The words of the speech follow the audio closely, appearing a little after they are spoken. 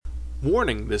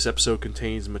Warning, this episode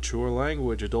contains mature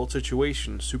language, adult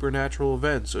situations, supernatural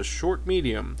events, a short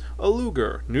medium, a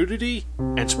luger, nudity,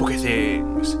 and spooky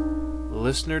things.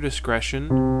 Listener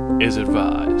discretion is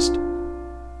advised.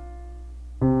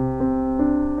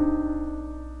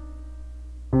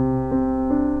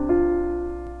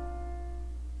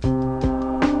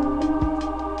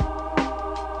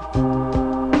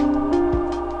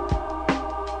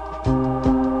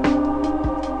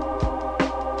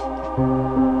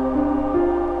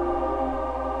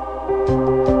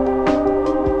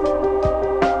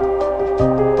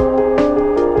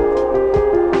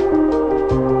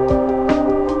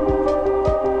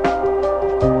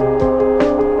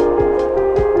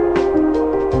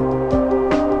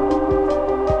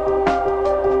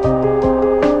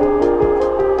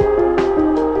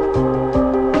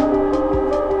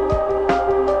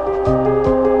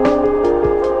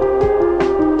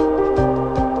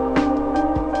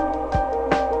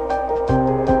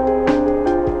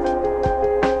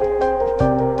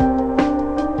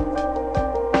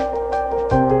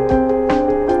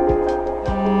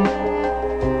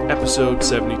 Episode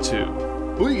 72.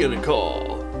 Who you gonna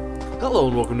call? Hello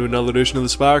and welcome to another edition of the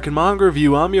Sparkin Manga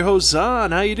Review. I'm your host,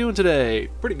 Zahn. How you doing today?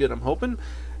 Pretty good, I'm hoping.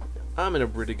 I'm in a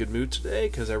pretty good mood today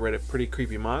because I read a pretty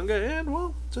creepy manga and,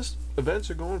 well, just events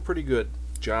are going pretty good.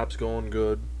 Job's going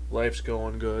good. Life's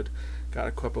going good. Got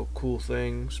a couple cool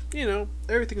things. You know,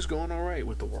 everything's going alright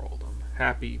with the world. I'm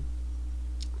happy.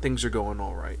 Things are going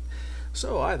alright.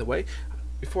 So, either way,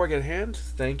 before I get a hand,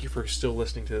 thank you for still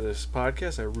listening to this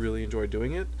podcast. I really enjoy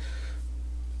doing it.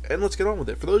 And let's get on with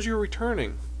it. For those of you who are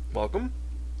returning, welcome.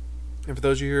 And for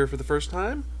those of you here for the first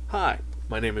time, hi.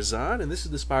 My name is Zahn, and this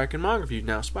is the Sparkin Manga Review.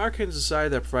 Now, Sparkin is a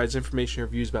site that provides information and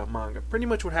reviews about manga. Pretty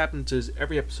much what happens is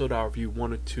every episode I'll review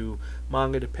 1 or 2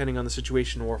 manga, depending on the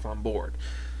situation or if I'm bored.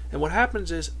 And what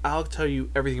happens is I'll tell you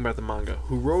everything about the manga.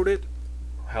 Who wrote it,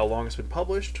 how long it's been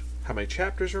published, how many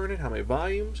chapters are in it, how many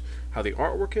volumes, how the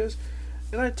artwork is.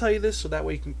 And I tell you this so that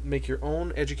way you can make your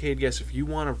own educated guess if you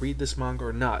want to read this manga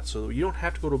or not. So you don't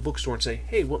have to go to a bookstore and say,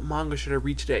 hey, what manga should I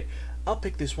read today? I'll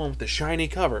pick this one with the shiny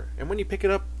cover. And when you pick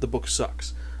it up, the book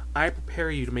sucks. I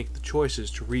prepare you to make the choices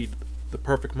to read the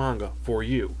perfect manga for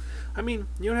you. I mean,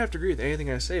 you don't have to agree with anything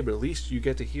I say, but at least you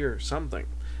get to hear something.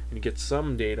 And you get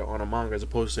some data on a manga as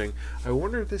opposed to saying, I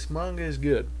wonder if this manga is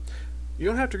good. You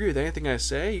don't have to agree with anything I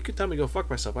say. You can tell me to go fuck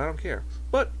myself. I don't care.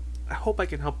 But I hope I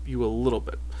can help you a little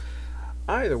bit.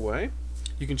 Either way,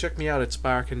 you can check me out at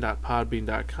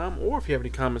spirakin.podbean.com, or if you have any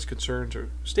comments, concerns, or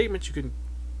statements, you can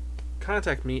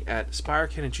contact me at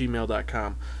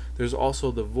spirakin@gmail.com. There's also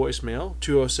the voicemail,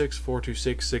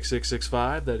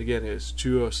 206-426-6665. That again is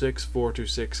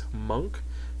 206-426-MONK,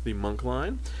 the Monk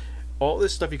line. All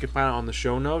this stuff you can find out on the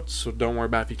show notes, so don't worry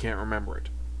about it if you can't remember it.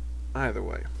 Either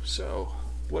way, so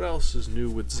what else is new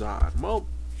with Zahn? Well,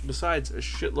 besides a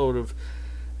shitload of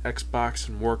Xbox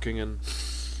and working and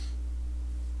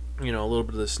a little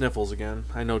bit of the sniffles again.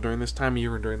 I know during this time of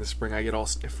year and during the spring I get all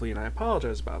sniffly and I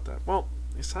apologize about that. Well,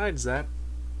 besides that,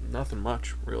 nothing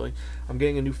much, really. I'm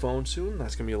getting a new phone soon.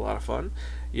 That's going to be a lot of fun.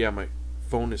 Yeah, my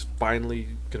phone is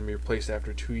finally going to be replaced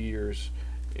after 2 years.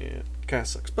 It kind of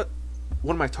sucks. But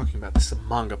what am I talking about? This is a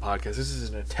manga podcast. This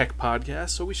isn't a tech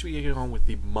podcast, so we should be getting on with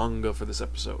the manga for this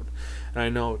episode. And I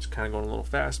know it's kind of going a little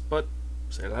fast, but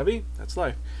c'est la vie. That's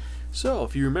life. So,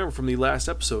 if you remember from the last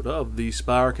episode of the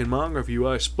Sparkin Manga Review,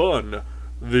 I spun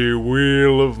the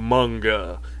Wheel of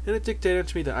Manga. And it dictated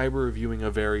to me that I were reviewing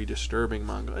a very disturbing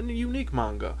manga, a unique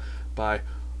manga, by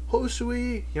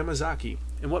Hosui Yamazaki.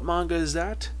 And what manga is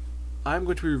that? I'm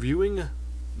going to be reviewing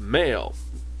Mail.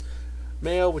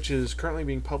 Mail, which is currently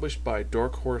being published by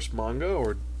Dark Horse Manga,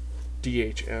 or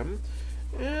DHM.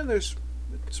 And it's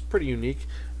pretty unique.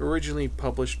 Originally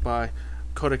published by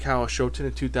Kadokawa Shoten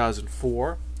in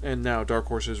 2004. And now Dark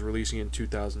Horse is releasing in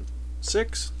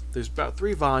 2006. There's about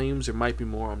 3 volumes. There might be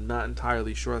more. I'm not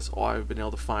entirely sure. That's all I've been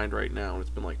able to find right now. And it's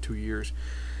been like 2 years.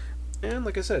 And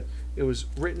like I said, it was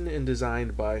written and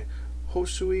designed by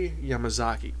Hosui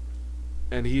Yamazaki.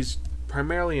 And he's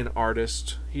primarily an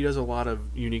artist. He does a lot of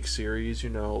unique series.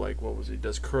 Like, what was it? He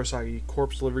does Kurosagi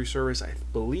Corpse Delivery Service. I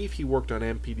believe he worked on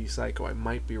MPD Psycho. I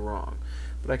might be wrong.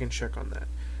 But I can check on that.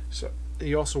 So,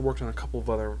 he also worked on a couple of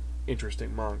other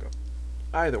interesting manga.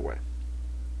 Either way,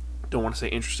 don't want to say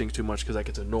interesting too much because that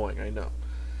gets annoying, I know.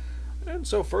 And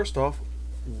so first off,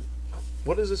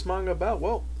 what is this manga about?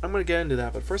 Well, I'm going to get into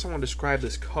that, but first I want to describe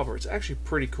this cover. It's actually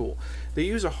pretty cool. They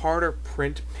use a harder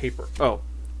print paper. Oh,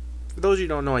 for those of you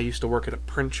who don't know, I used to work at a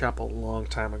print shop a long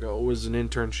time ago. It was an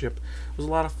internship. It was a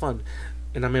lot of fun,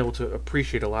 and I'm able to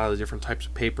appreciate a lot of the different types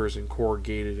of papers and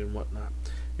corrugated and whatnot.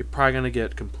 You're probably going to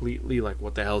get completely like,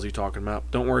 what the hell is he talking about?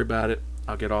 Don't worry about it.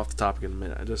 I'll get off the topic in a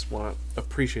minute. I just want to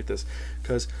appreciate this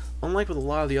because unlike with a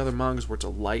lot of the other mangas where it's a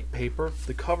light paper,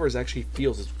 the cover is actually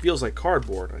feels like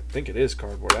cardboard. I think it is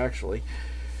cardboard actually.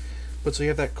 But so you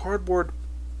have that cardboard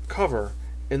cover,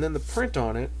 and then the print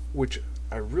on it, which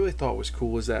I really thought was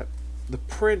cool, is that the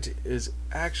print is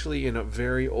actually in a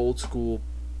very old school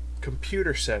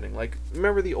computer setting. Like,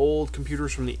 remember the old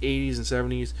computers from the 80s and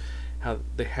 70s? How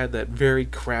they had that very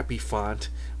crappy font,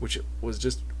 which was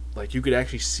just like you could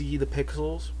actually see the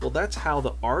pixels? Well, that's how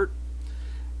the art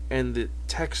and the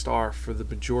text are for the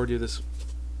majority of this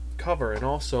cover. And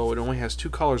also, it only has two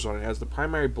colors on it. It has the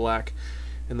primary black,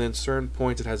 and then certain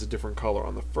points it has a different color.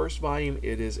 On the first volume,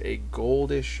 it is a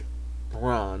goldish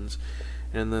bronze,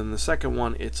 and then the second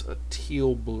one, it's a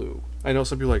teal blue. I know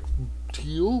some people are like,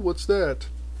 teal? What's that?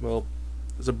 Well,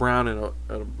 it's a brown and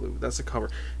a blue. That's the cover.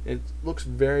 It looks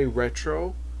very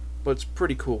retro, but it's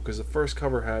pretty cool because the first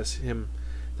cover has him,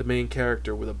 the main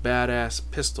character, with a badass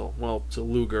pistol. Well, it's a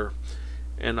Luger,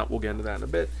 and we'll get into that in a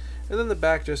bit. And then the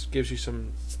back just gives you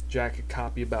some jacket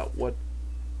copy about what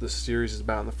the series is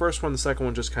about. And the first one, the second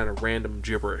one, just kind of random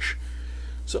gibberish.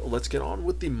 So let's get on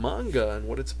with the manga and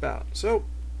what it's about. So,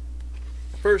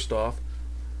 first off,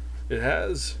 it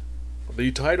has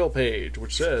the title page,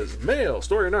 which says, Male,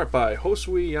 story and art by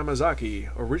Hosui Yamazaki,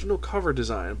 original cover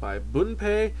design by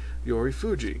Bunpei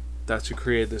Yorifuji. That's who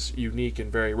created this unique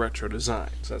and very retro design,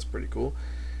 so that's pretty cool.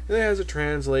 And it has a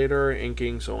translator,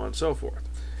 inking, so on and so forth.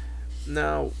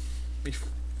 Now,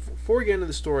 before we get into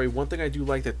the story, one thing I do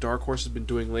like that Dark Horse has been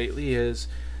doing lately is,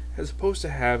 as opposed to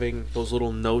having those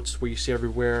little notes where you see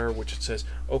everywhere, which it says,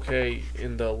 okay,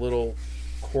 in the little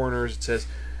corners it says,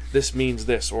 this means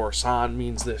this, or san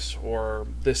means this, or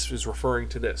this is referring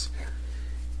to this.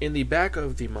 In the back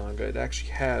of the manga, it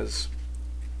actually has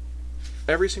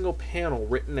every single panel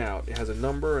written out. It has a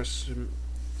number, a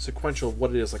sequential of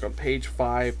what it is, like on page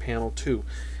 5, panel 2.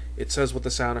 It says what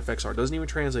the sound effects are. It doesn't even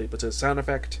translate, but it says sound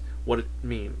effect, what it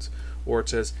means. Or it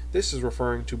says, this is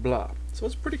referring to blah. So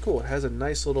it's pretty cool. It has a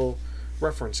nice little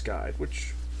reference guide,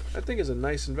 which I think is a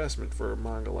nice investment for a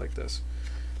manga like this.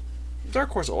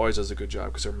 Dark Horse always does a good job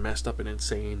because they're messed up and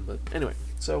insane. But anyway,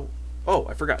 so, oh,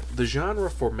 I forgot. The genre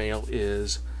for Male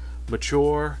is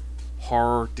mature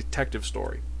horror detective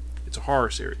story. It's a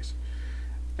horror series.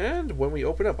 And when we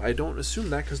open up, I don't assume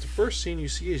that because the first scene you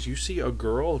see is you see a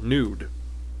girl nude.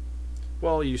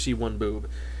 Well, you see one boob.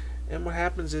 And what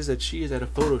happens is that she is at a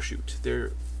photo shoot.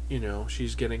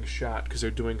 She's getting shot because they're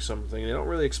doing something. They don't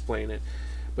really explain it.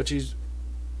 But she's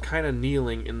kind of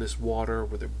kneeling in this water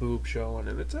with her boob showing,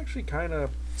 and it's actually kind of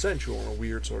sensual in a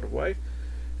weird sort of way.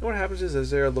 And what happens is,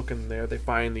 as they're looking there, they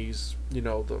find these,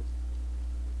 the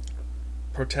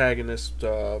protagonist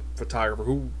photographer,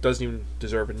 who doesn't even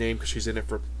deserve a name because she's in it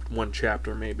for one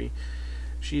chapter maybe.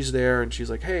 She's there, and she's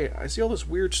like, hey, I see all this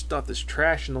weird stuff, this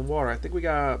trash in the water. I think we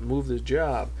gotta move this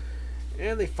job.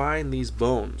 And they find these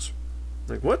bones.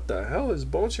 Like, what the hell is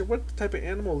bones here? What type of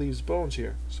animal leaves bones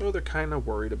here? So they're kind of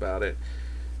worried about it.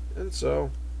 And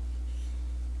so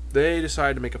they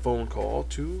decide to make a phone call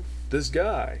to this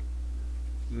guy.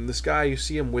 And this guy, you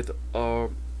see him with a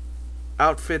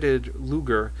outfitted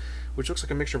Luger, which looks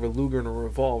like a mixture of a Luger and a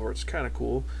revolver. It's kind of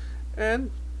cool.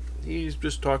 And he's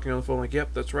just talking on the phone like, yep,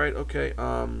 that's right, okay,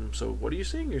 so what are you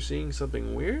seeing? You're seeing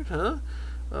something weird, huh?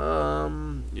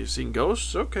 You're seeing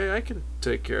ghosts? Okay, I can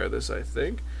take care of this, I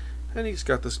think. And he's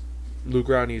got this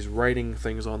Luger out and he's writing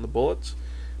things on the bullets.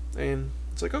 And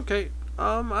it's like, okay,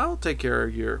 I'll take care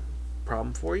of your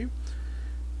problem for you.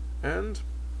 And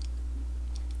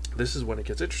this is when it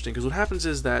gets interesting, because what happens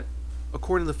is that,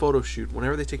 according to the photo shoot,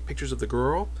 whenever they take pictures of the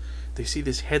girl, they see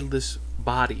this headless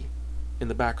body in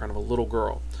the background of a little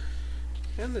girl.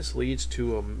 And this leads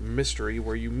to a mystery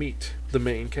where you meet the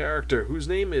main character, whose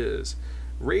name is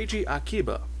Reiji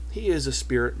Akiba. He is a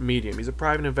spirit medium. He's a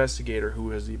private investigator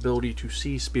who has the ability to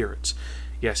see spirits.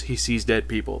 Yes, he sees dead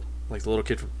people, like the little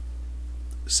kid from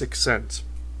Sixth Sense.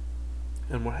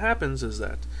 And what happens is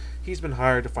that he's been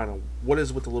hired to find out what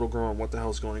is with the little girl and what the hell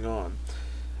is going on.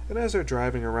 And as they're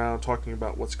driving around talking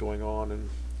about what's going on and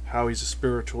how he's a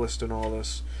spiritualist and all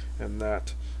this and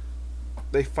that,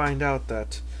 they find out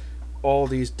that all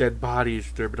these dead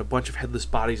bodies, there have been a bunch of headless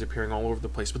bodies appearing all over the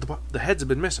place, but the heads have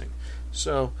been missing.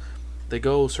 So they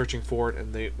go searching for it,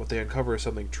 and what they uncover is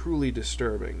something truly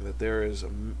disturbing, that there is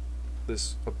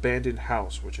this abandoned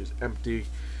house which is empty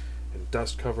and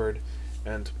dust covered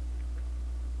and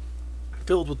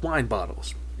filled with wine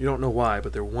bottles. You don't know why,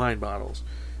 but they're wine bottles.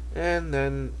 And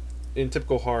then, in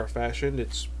typical horror fashion,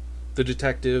 it's the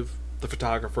detective, the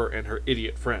photographer, and her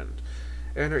idiot friend.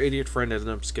 And her idiot friend ends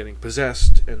up getting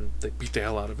possessed, and they beat the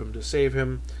hell out of him to save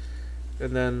him.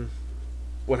 And then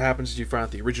what happens is you find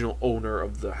out the original owner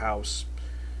of the house,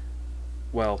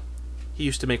 well, he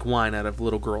used to make wine out of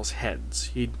little girls'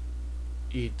 heads. He'd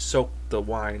soak the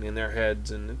wine in their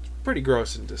heads, and it's pretty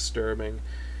gross and disturbing.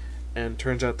 And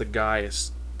turns out the guy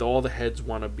is all the heads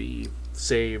want to be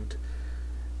saved,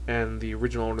 and the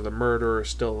original owner of the murderer is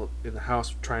still in the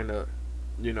house trying to,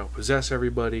 possess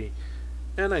everybody.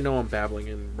 And I know I'm babbling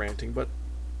and ranting, but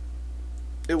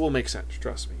it will make sense,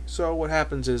 trust me. So what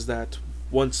happens is that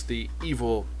once the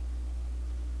evil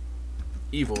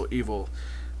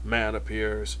man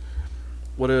appears,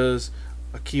 what does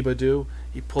Akiba do?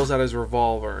 He pulls out his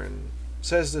revolver and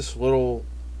says this little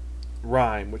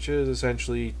rhyme, which is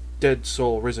essentially, "Dead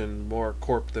soul risen, more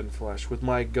corpse than flesh. With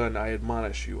my gun I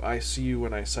admonish you. I see you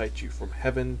and I sight you, from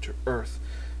heaven to earth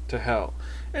to hell."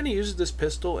 And he uses this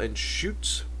pistol and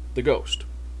shoots the ghost.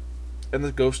 And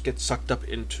the ghost gets sucked up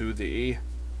into the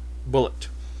bullet.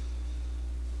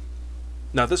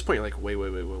 Now at this point you're like, wait,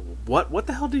 what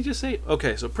the hell did you just say?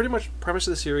 Okay, so pretty much premise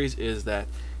of the series is that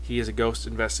he is a ghost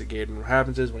investigator, and what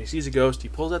happens is when he sees a ghost, he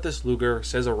pulls out this Luger,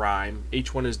 says a rhyme.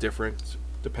 Each one is different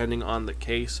depending on the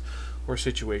case or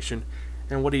situation,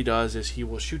 and what he does is he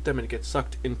will shoot them and it gets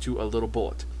sucked into a little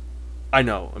bullet. I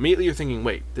know, immediately you're thinking,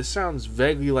 wait, this sounds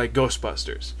vaguely like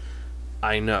Ghostbusters.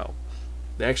 I know.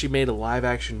 They actually made a live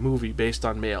action movie based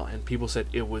on Mail, and people said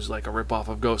it was like a ripoff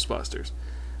of Ghostbusters.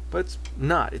 But it's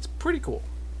not. It's pretty cool.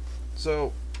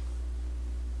 So,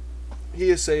 he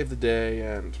has saved the day,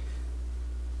 and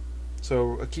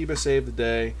so Akiba saved the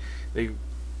day. They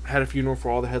had a funeral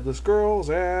for all the headless girls,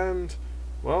 and,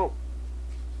 well,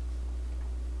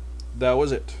 that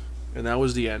was it. And that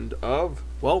was the end of,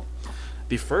 well,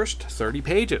 the first 30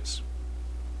 pages.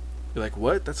 You're like,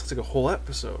 what? That sounds like a whole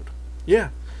episode. Yeah.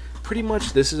 Pretty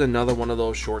much this is another one of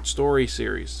those short story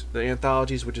series. The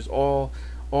anthologies, which is all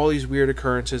these weird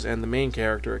occurrences, and the main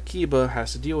character, Akiba,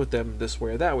 has to deal with them this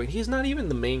way or that way. He's not even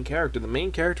the main character. The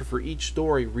main character for each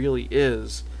story really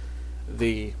is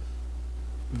the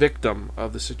victim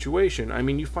of the situation. I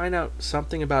mean, you find out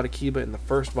something about Akiba in the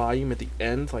first volume at the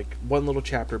end, like one little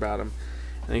chapter about him,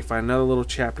 and then you find another little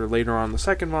chapter later on in the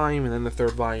second volume, and then the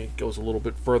third volume goes a little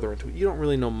bit further into it. You don't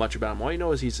really know much about him. All you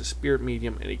know is he's a spirit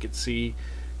medium, and he can see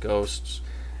ghosts,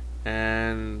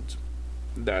 and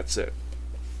that's it.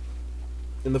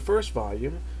 In the first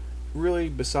volume, really,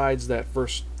 besides that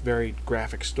first very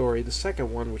graphic story, the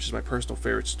second one, which is my personal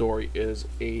favorite story, is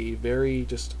a very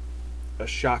just a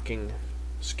shocking,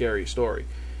 scary story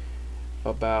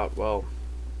about, well,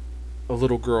 a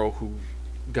little girl who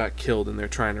got killed and they're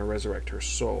trying to resurrect her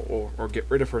soul, or get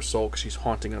rid of her soul because she's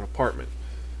haunting an apartment.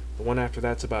 The one after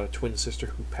that's about a twin sister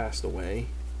who passed away.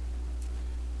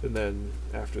 And then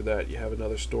after that you have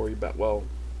another story about, well,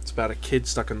 it's about a kid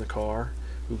stuck in the car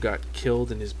who got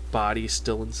killed and his body is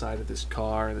still inside of this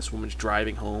car, and this woman's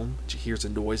driving home. She hears a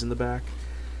noise in the back.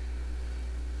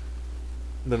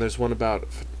 And then there's one about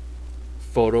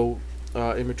photo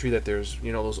imagery, that there's,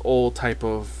 those old type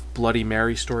of Bloody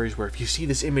Mary stories where if you see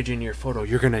this image in your photo,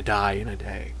 you're going to die in a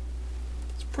day.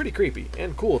 It's pretty creepy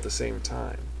and cool at the same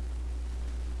time.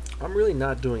 I'm really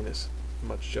not doing this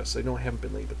much justice. I know I haven't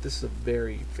been lately, but this is a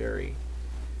very, very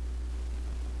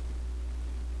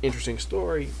interesting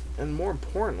story, and more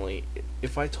importantly,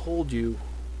 if I told you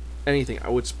anything, I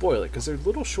would spoil it, because they're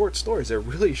little short stories. They're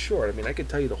really short. I mean, I could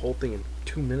tell you the whole thing in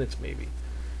 2 minutes, maybe,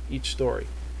 each story.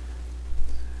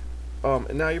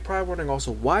 And now you're probably wondering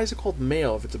also, why is it called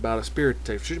Mail if it's about a spirit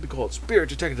detective? Should it be called Spirit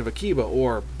Detective Akiba,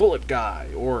 or Bullet Guy,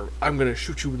 or I'm gonna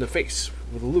shoot you in the face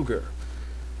with a Luger?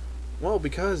 Well,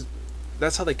 because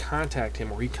that's how they contact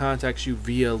him, or he contacts you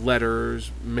via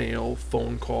letters, mail,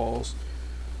 phone calls.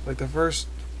 Like the first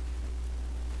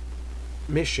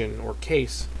mission or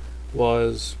case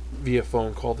was via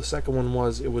phone call. The second one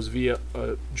was via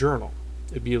a journal.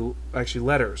 It'd be actually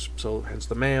letters, so hence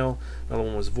the mail. Another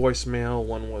one was voicemail.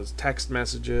 One was text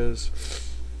messages.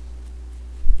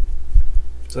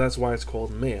 So that's why it's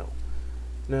called Mail.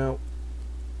 Now,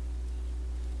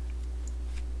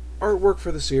 artwork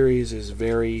for the series is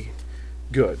very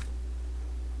good.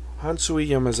 Hansui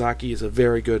Yamazaki is a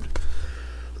very good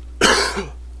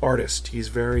artist.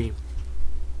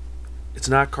 It's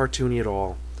not cartoony at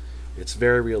all. It's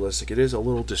very realistic. It is a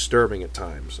little disturbing at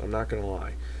times, I'm not going to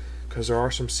lie, because there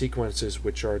are some sequences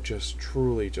which are just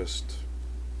truly just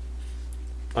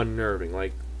unnerving.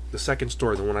 Like the second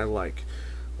story, the one I like,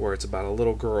 where it's about a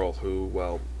little girl who,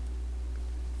 well,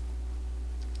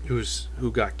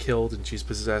 who got killed, and she's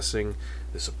possessing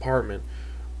this apartment.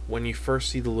 When you first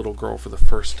see the little girl for the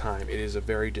first time, it is a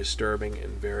very disturbing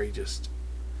and very just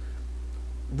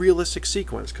realistic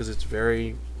sequence, because it's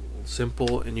very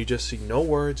simple, and you just see no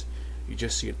words, you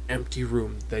just see an empty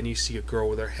room. Then you see a girl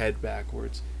with her head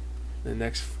backwards. The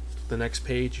next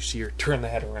page, you see her turn the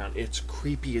head around. It's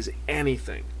creepy as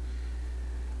anything.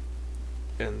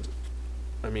 And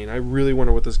I mean, I really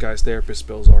wonder what this guy's therapist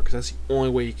bills are, because that's the only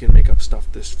way he can make up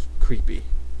stuff this creepy.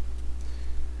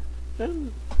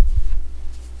 And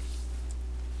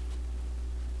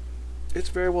it's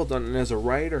very well done, and as a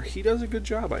writer, he does a good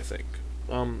job, I think.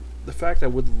 The fact I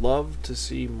would love to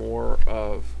see more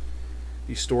of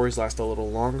these stories last a little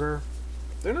longer,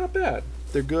 they're not bad.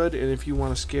 They're good, and if you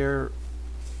want to scare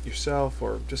yourself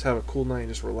or just have a cool night and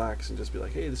just relax and just be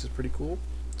like, hey, this is pretty cool,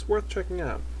 it's worth checking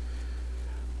out.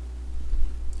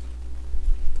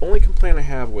 Only complaint I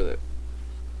have with it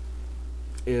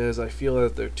is I feel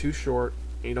that they're too short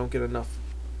and you don't get enough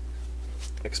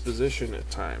exposition at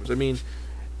times. I mean,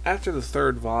 after the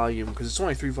third volume, because it's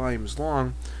only 3 volumes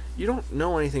long, you don't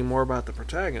know anything more about the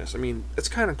protagonist. I mean, it's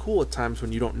kind of cool at times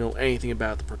when you don't know anything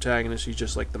about the protagonist. He's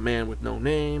just like the man with no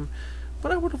name.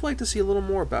 But I would have liked to see a little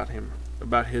more about him,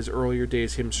 about his earlier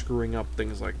days, him screwing up,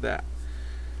 things like that.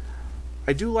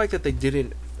 I do like that they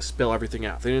didn't spell everything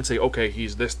out. They didn't say, okay,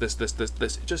 he's this.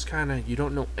 It just kind of, you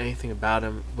don't know anything about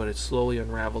him, but it slowly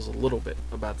unravels a little bit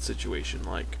about the situation.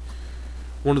 Like,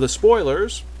 one of the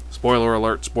spoilers, spoiler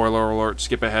alert,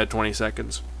 skip ahead 20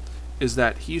 seconds, is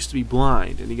that he used to be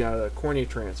blind, and he got a cornea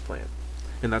transplant.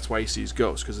 And that's why he sees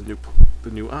ghosts, because of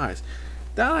the new eyes.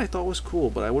 That I thought was cool,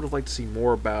 but I would have liked to see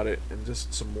more about it, and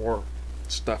just some more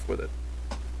stuff with it.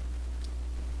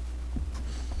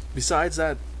 Besides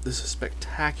that, this is a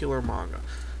spectacular manga.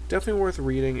 Definitely worth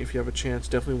reading if you have a chance,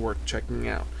 definitely worth checking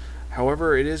out.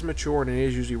 However, it is mature and it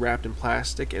is usually wrapped in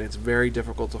plastic, and it's very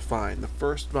difficult to find. The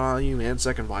first volume and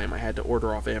second volume I had to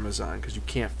order off Amazon because you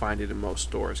can't find it in most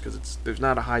stores because there's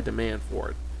not a high demand for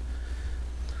it.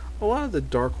 A lot of the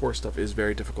Dark Horse stuff is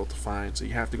very difficult to find, so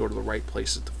you have to go to the right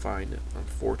places to find it,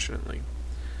 unfortunately.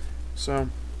 So,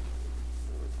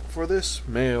 for this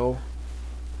mail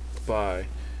by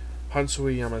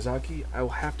Hansui Yamazaki, I will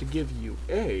have to give you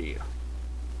a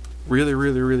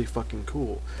really fucking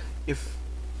cool. If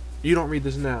you don't read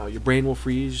this now, your brain will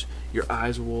freeze, your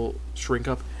eyes will shrink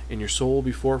up, and your soul will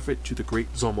be forfeit to the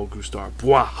great Zomogustar.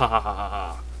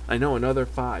 Bwahahaha! I know, another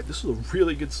 5. This is a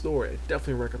really good story. I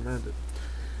definitely recommend it.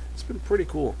 It's been pretty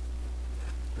cool.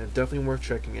 And definitely worth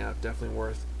checking out. Definitely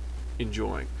worth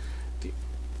enjoying.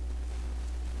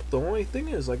 The only thing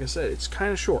is, like I said, it's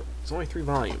kind of short. It's only 3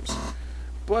 volumes.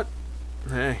 But,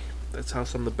 hey, that's how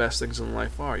some of the best things in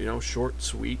life are. You know, short,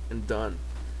 sweet, and done.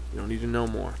 You don't need to know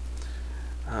more.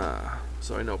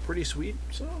 So I know, pretty sweet.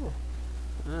 So,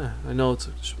 I know it's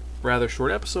a rather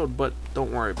short episode, but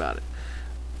don't worry about it.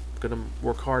 I'm going to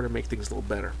work hard to make things a little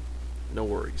better. No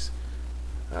worries.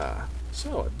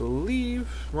 So, I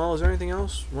believe, well, is there anything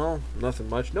else? Well, nothing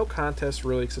much. No contest,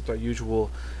 really, except our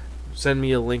usual. Send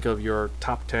me a link of your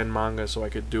top 10 manga so I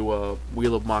could do a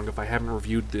Wheel of Manga if I haven't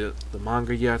reviewed the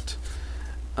manga yet.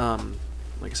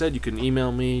 Like I said, you can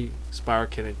email me,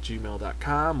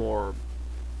 spirekin@gmail.com, or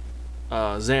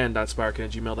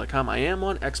zan.spirekin@gmail.com. I am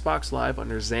on Xbox Live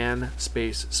under Zan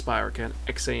space Spirekin,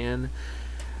 Xan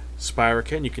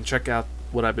Spirekin. You can check out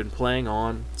what I've been playing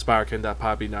on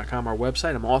spirekin.podbean.com, our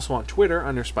website. I'm also on Twitter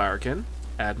under Spirekin.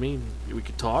 Add me, we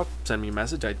can talk, send me a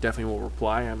message. I definitely will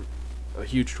reply. I'm a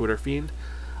huge Twitter fiend.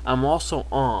 I'm also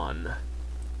on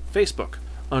Facebook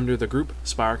under the group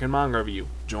Spirekin Manga Review.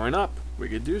 Join up. We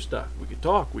could do stuff. We could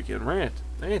talk. We can rant.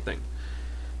 Anything.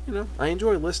 You know, I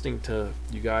enjoy listening to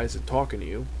you guys and talking to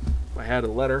you. If I had a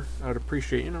letter, I would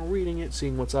appreciate, reading it,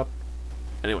 seeing what's up.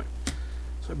 Anyway,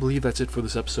 so I believe that's it for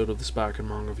this episode of the Spirekin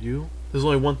Manga Review. There's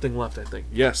only one thing left, I think.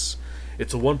 Yes,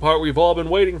 it's the one part we've all been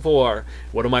waiting for.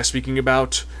 What am I speaking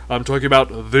about? I'm talking about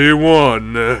the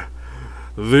one, the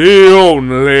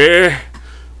only,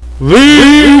 the Wheel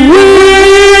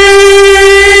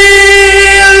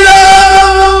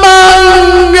of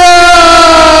Manga!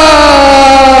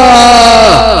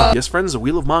 Yes, friends, the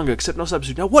Wheel of Manga, except no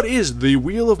substitute. Now, what is the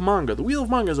Wheel of Manga? The Wheel of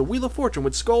Manga is a Wheel of Fortune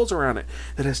with skulls around it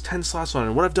that has 10 slots on it.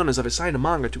 And what I've done is I've assigned a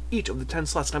manga to each of the 10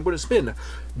 slots, and I'm going to spin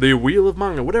the Wheel of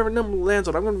Manga. Whatever number lands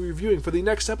on, I'm going to be reviewing for the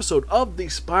next episode of the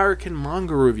Spirekin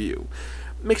Manga Review.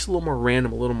 It makes it a little more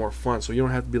random, a little more fun, so you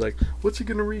don't have to be like, what's he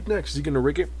going to read next? Is he going to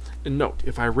rig it? And note,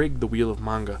 if I rig the Wheel of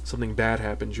Manga, something bad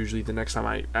happens usually the next time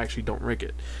I actually don't rig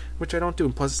it, which I don't do.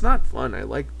 And plus, it's not fun. I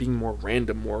like being more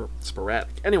random, more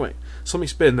sporadic. Anyway, so let me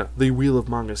spin the Wheel of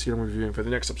Manga, see what I'm reviewing for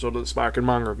the next episode of the Spirekin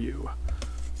Manga Review.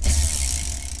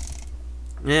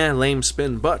 Yeah, lame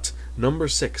spin, but number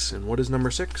 6. And what is number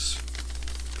 6?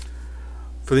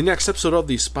 For the next episode of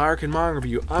the Spirekin Manga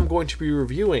Review, I'm going to be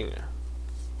reviewing...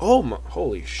 Oh,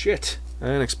 holy shit. I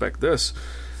didn't expect this.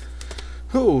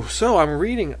 So I'm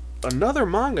reading another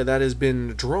manga that has been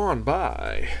drawn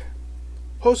by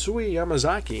Hosui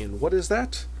Yamazaki. And what is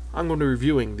that? I'm going to be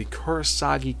reviewing the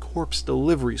Kurosagi Corpse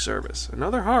Delivery Service.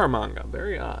 Another horror manga.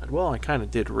 Very odd. Well, I kind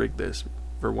of did rig this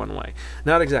for one way.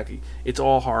 Not exactly. It's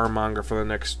all horror manga for the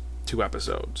next 2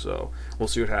 episodes, so we'll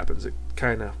see what happens. It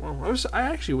kind of, well, I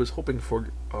actually was hoping for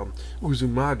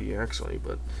Uzumaki, actually,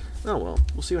 but oh well,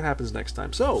 we'll see what happens next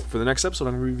time. So, for the next episode,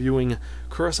 I'm reviewing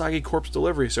Kurosagi Corpse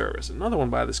Delivery Service. Another one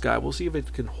by this guy. We'll see if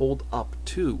it can hold up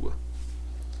to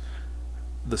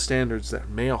the standards that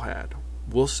Mail had.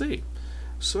 We'll see.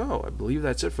 So, I believe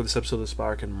that's it for this episode of the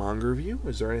Sparkin Manga Review.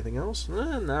 Is there anything else?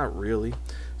 Not really.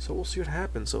 So, we'll see what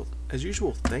happens. So, as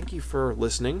usual, thank you for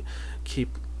listening.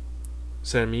 Keep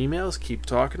sending me emails, keep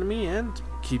talking to me, and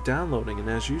keep downloading. And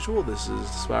as usual, this is the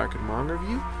Sparkin Manga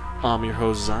Review. I'm your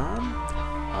host, Zan.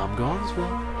 I'm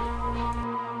Gonzville.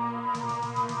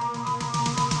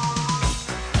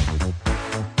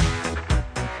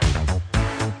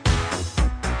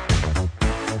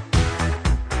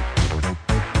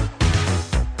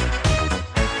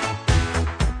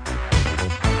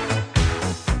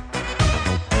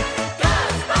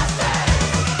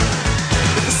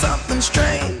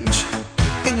 Strange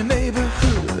in your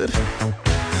neighborhood,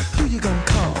 who you gonna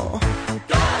call?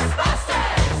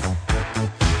 Ghostbusters!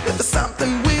 If there's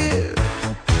something weird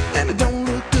and it don't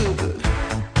look good,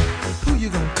 who you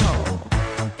gonna call?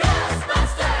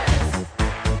 Ghostbusters!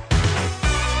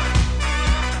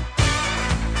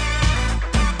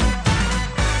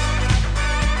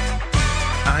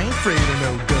 I ain't afraid of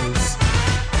no ghosts.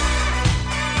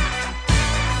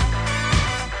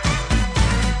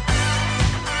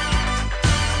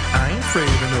 Afraid of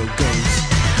no ghosts.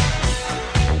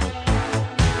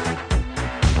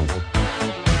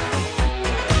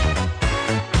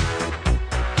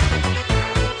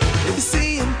 If you're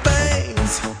seeing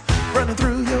things running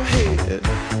through your head,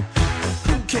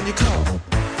 who can you call?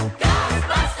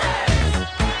 Ghostbusters!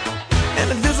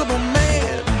 An invisible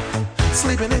man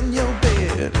sleeping in your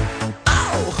bed.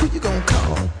 Oh, who you gonna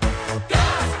call?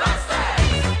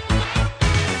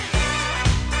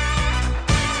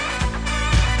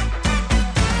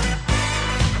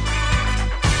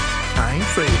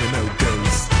 Afraid of no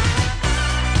ghosts.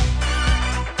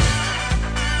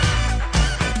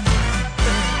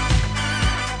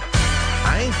 I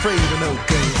ain't afraid of no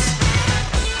ghosts.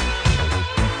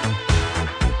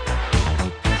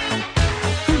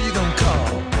 Who you gonna call?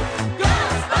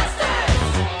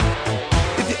 Ghostbusters!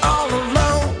 If you're all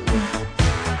alone,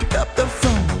 pick up the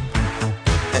phone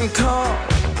and call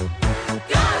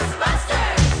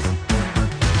Ghostbusters!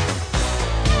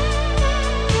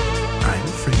 I ain't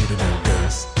afraid of no ghosts.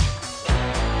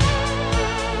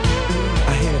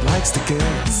 Likes to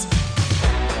guess.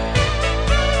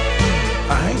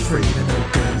 I ain't afraid of no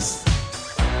ghosts.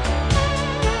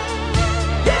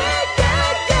 Yeah, yeah,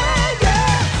 yeah,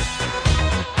 yeah.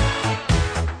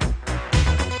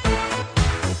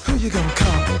 Who you gonna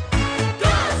call?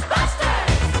 Ghostbusters!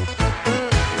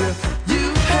 If you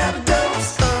had a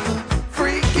dose of a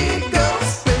freaky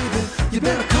ghost, baby, you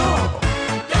better call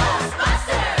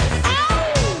Ghostbusters!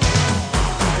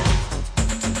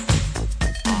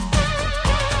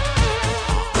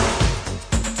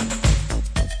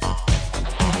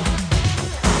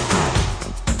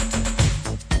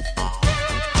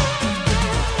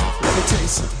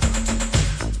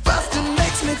 Buster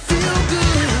makes me feel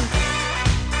good.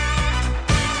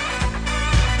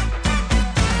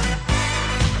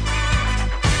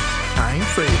 I ain't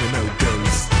afraid of no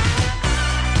ghosts.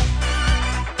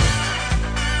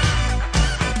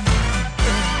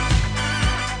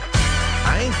 I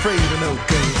ain't afraid of no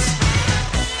ghosts.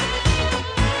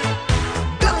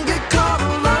 Don't get caught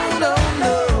alone, oh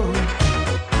no.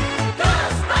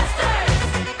 Ghostbusters!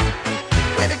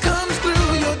 When it comes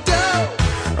through your door,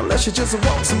 unless you just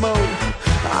want some more,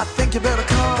 I think you better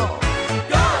call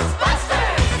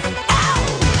Ghostbusters! Ow!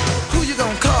 Who you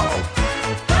gonna call?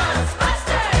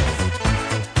 Ghostbusters!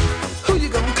 Who you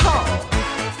gonna call?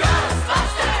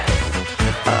 Ghostbusters!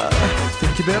 I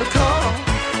think you better call